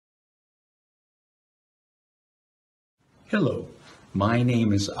Hello, my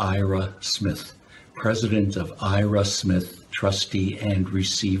name is Ira Smith, president of Ira Smith Trustee and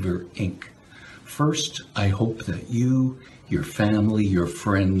Receiver, Inc. First, I hope that you, your family, your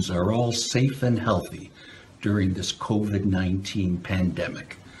friends are all safe and healthy during this COVID-19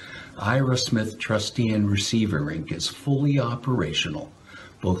 pandemic. Ira Smith Trustee and Receiver, Inc. is fully operational.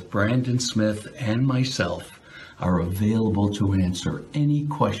 Both Brandon Smith and myself are available to answer any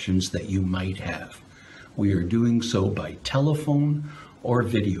questions that you might have. We are doing so by telephone or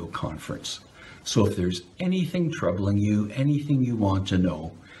video conference. So if there's anything troubling you, anything you want to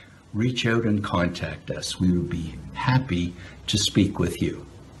know, reach out and contact us. We would be happy to speak with you.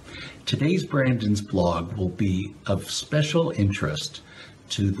 Today's Brandon's blog will be of special interest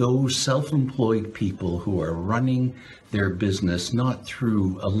to those self-employed people who are running their business not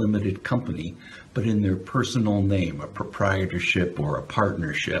through a limited company, but in their personal name, a proprietorship or a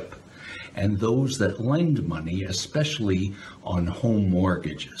partnership, and those that lend money, especially on home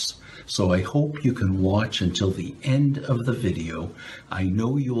mortgages. So I hope you can watch until the end of the video. I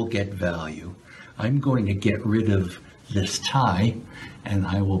know you will get value. I'm going to get rid of this tie, and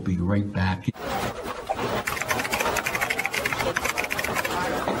I will be right back.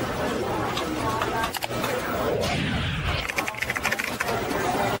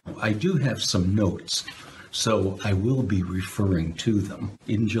 I do have some notes, so I will be referring to them.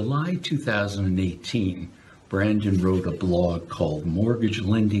 In July 2018, Brandon wrote a blog called Mortgage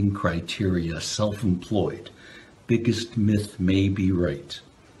Lending Criteria Self-Employed. Biggest Myth May Be Right.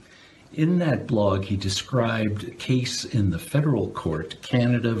 In that blog, he described a case in the federal court,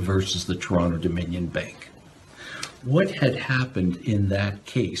 Canada versus the Toronto-Dominion Bank. What had happened in that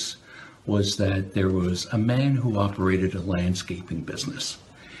case was that there was a man who operated a landscaping business.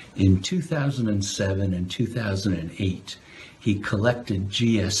 In 2007 and 2008, he collected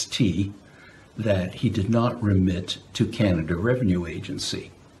GST that he did not remit to Canada Revenue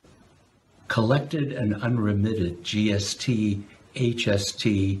Agency. Collected and unremitted GST,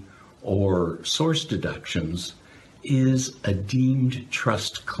 HST, or source deductions is a deemed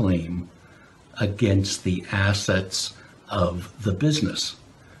trust claim against the assets of the business.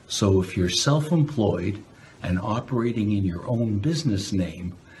 So if you're self-employed and operating in your own business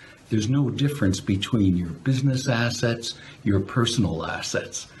name, there's no difference between your business assets, your personal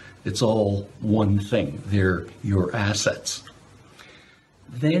assets. It's all one thing. They're your assets.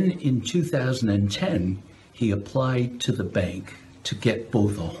 Then in 2010, he applied to the bank to get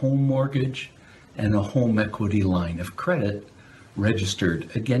both a home mortgage and a home equity line of credit registered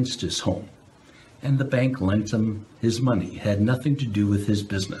against his home. And the bank lent him his money. It had nothing to do with his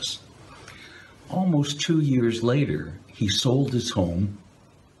business. Almost 2 years later, he sold his home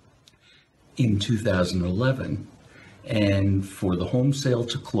in 2011, and for the home sale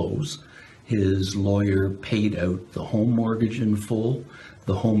to close, his lawyer paid out the home mortgage in full,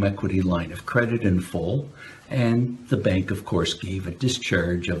 the home equity line of credit in full, and the bank, of course, gave a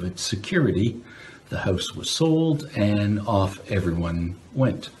discharge of its security. The house was sold, and off everyone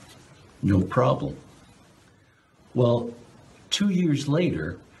went. No problem. Well, 2 years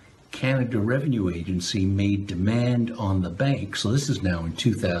later, Canada Revenue Agency made demand on the bank, so this is now in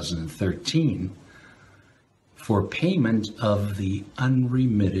 2013, for payment of the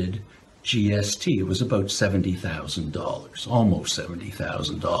unremitted GST. It was about $70,000, almost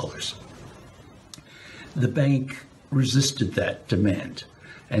 $70,000. The bank resisted that demand,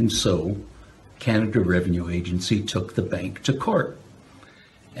 and so Canada Revenue Agency took the bank to court.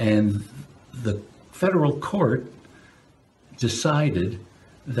 And the federal court decided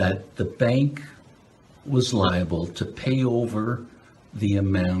that the bank was liable to pay over the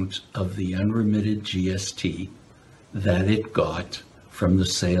amount of the unremitted GST that it got from the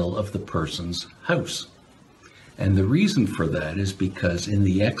sale of the person's house. And the reason for that is because in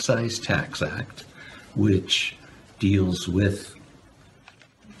the Excise Tax Act, which deals with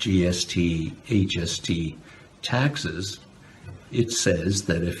GST, HST taxes, it says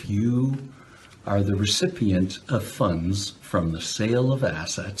that if you are the recipient of funds from the sale of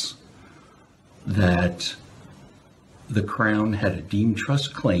assets that the Crown had a deemed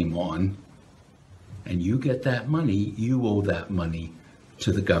trust claim on, and you get that money, you owe that money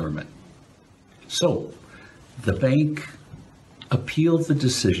to the government. So the bank appealed the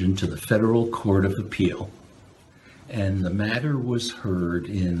decision to the Federal Court of Appeal, and the matter was heard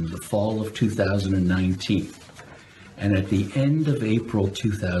in the fall of 2019. And at the end of April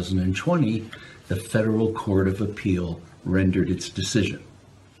 2020, the Federal Court of Appeal rendered its decision.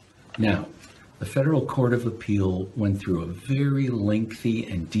 Now, the Federal Court of Appeal went through a very lengthy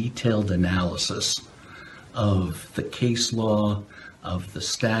and detailed analysis of the case law, of the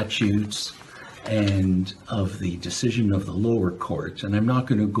statutes, and of the decision of the lower court. And I'm not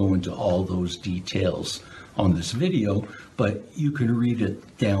going to go into all those details on this video, but you can read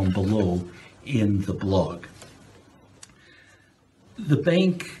it down below in the blog. The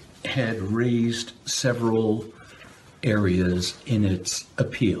bank had raised several areas in its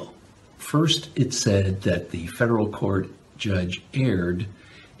appeal. First, it said that the federal court judge erred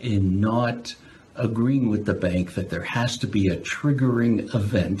in not agreeing with the bank that there has to be a triggering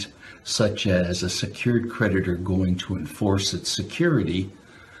event, such as a secured creditor going to enforce its security,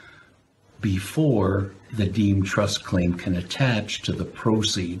 before the deemed trust claim can attach to the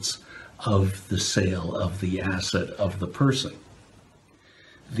proceeds of the sale of the asset of the person.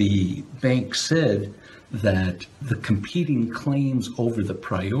 The bank said that the competing claims over the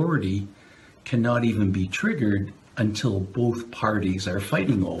priority cannot even be triggered until both parties are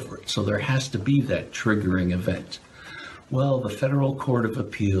fighting over it. So there has to be that triggering event. Well, the Federal Court of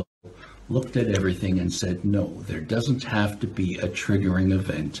Appeal looked at everything and said, no, there doesn't have to be a triggering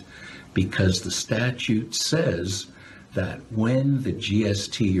event, because the statute says that when the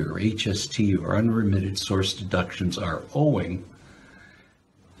GST or HST or unremitted source deductions are owing,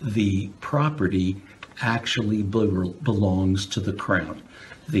 the property actually belongs to the Crown.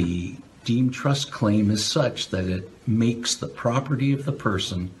 The deemed trust claim is such that it makes the property of the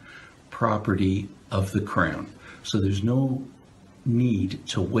person property of the Crown. So there's no need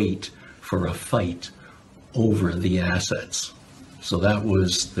to wait for a fight over the assets. So that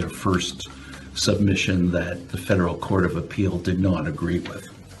was their first submission that the Federal Court of Appeal did not agree with.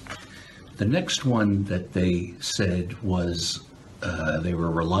 The next one that they said was they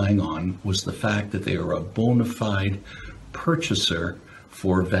were relying on was the fact that they were a bona fide purchaser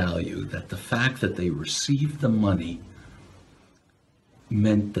for value, that the fact that they received the money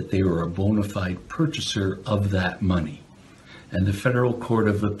meant that they were a bona fide purchaser of that money. And the Federal Court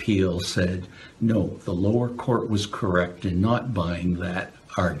of Appeal said, no, the lower court was correct in not buying that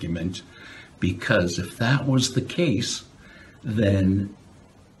argument, because if that was the case, then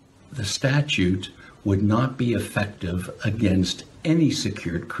the statute would not be effective against any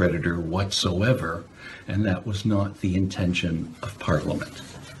secured creditor whatsoever, and that was not the intention of Parliament.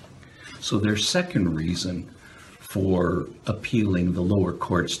 So their second reason for appealing the lower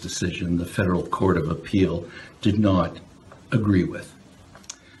court's decision, the Federal Court of Appeal did not agree with.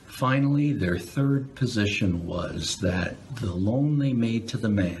 Finally, their third position was that the loan they made to the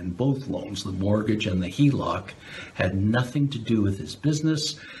man, both loans, the mortgage and the HELOC, had nothing to do with his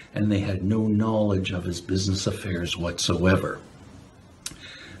business, and they had no knowledge of his business affairs whatsoever.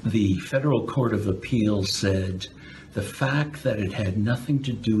 The Federal Court of Appeal said the fact that it had nothing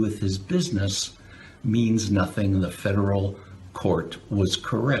to do with his business means nothing. The federal court was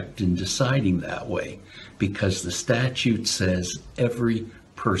correct in deciding that way, because the statute says every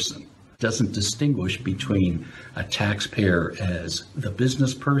person, doesn't distinguish between a taxpayer as the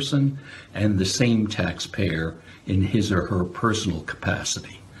business person and the same taxpayer in his or her personal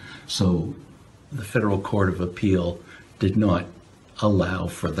capacity. So the Federal Court of Appeal did not allow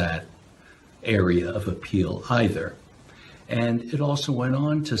for that area of appeal either. And it also went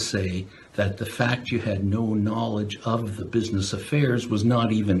on to say that the fact you had no knowledge of the business affairs was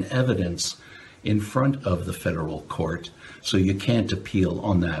not even evidence in front of the federal court, so you can't appeal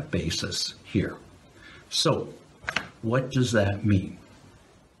on that basis here. So what does that mean?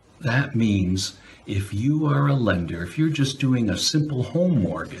 That means if you are a lender, if you're just doing a simple home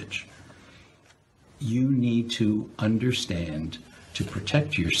mortgage, you need to understand, to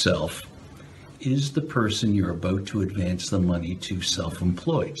protect yourself, is the person you're about to advance the money to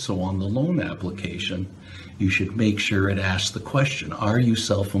self-employed? So on the loan application, you should make sure it asks the question, are you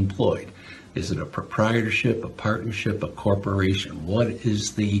self-employed? Is it a proprietorship, a partnership, a corporation? What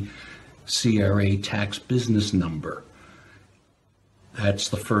is the CRA tax business number? That's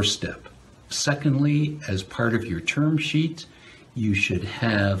the first step. Secondly, as part of your term sheet, you should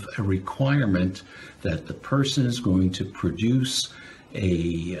have a requirement that the person is going to produce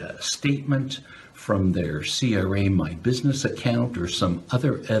a statement from their CRA My Business account or some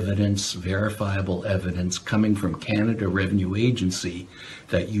other evidence, verifiable evidence coming from Canada Revenue Agency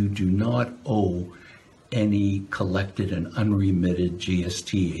that you do not owe any collected and unremitted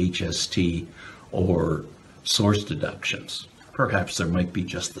GST, HST, or source deductions. Perhaps there might be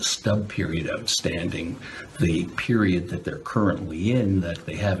just the stub period outstanding, the period that they're currently in that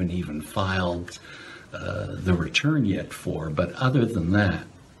they haven't even filed the return yet for, but other than that,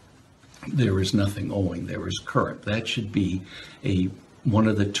 there is nothing owing. There is current. That should be one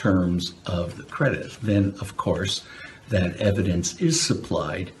of the terms of the credit. Then, of course, that evidence is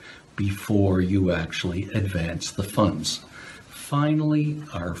supplied before you actually advance the funds. finally,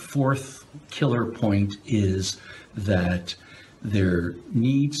 our fourth killer point is that there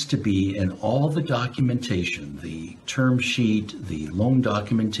needs to be in all the documentation, the term sheet, the loan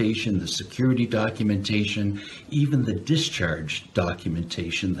documentation, the security documentation, even the discharge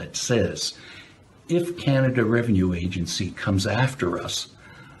documentation that says, if Canada Revenue Agency comes after us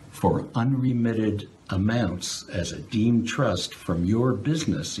for unremitted amounts as a deemed trust from your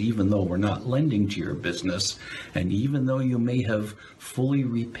business, even though we're not lending to your business, and even though you may have fully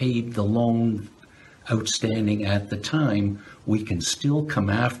repaid the loan outstanding at the time, we can still come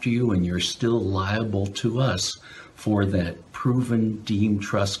after you and you're still liable to us for that proven deemed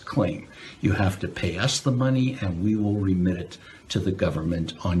trust claim. You have to pay us the money and we will remit it to the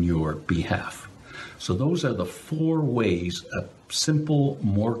government on your behalf. So those are the 4 ways a simple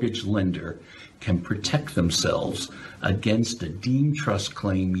mortgage lender can protect themselves against a deemed trust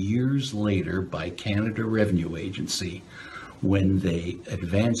claim years later by Canada Revenue Agency when they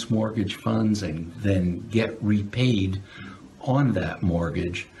advance mortgage funds and then get repaid on that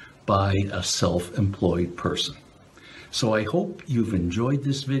mortgage by a self-employed person. So I hope you've enjoyed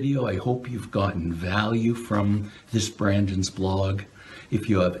this video. I hope you've gotten value from this Brandon's blog. If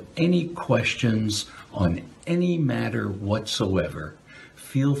you have any questions on any matter whatsoever,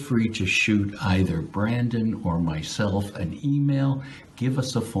 feel free to shoot either Brandon or myself an email. Give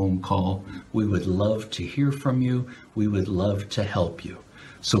us a phone call. We would love to hear from you. We would love to help you.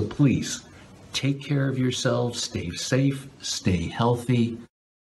 So please take care of yourselves, stay safe, stay healthy.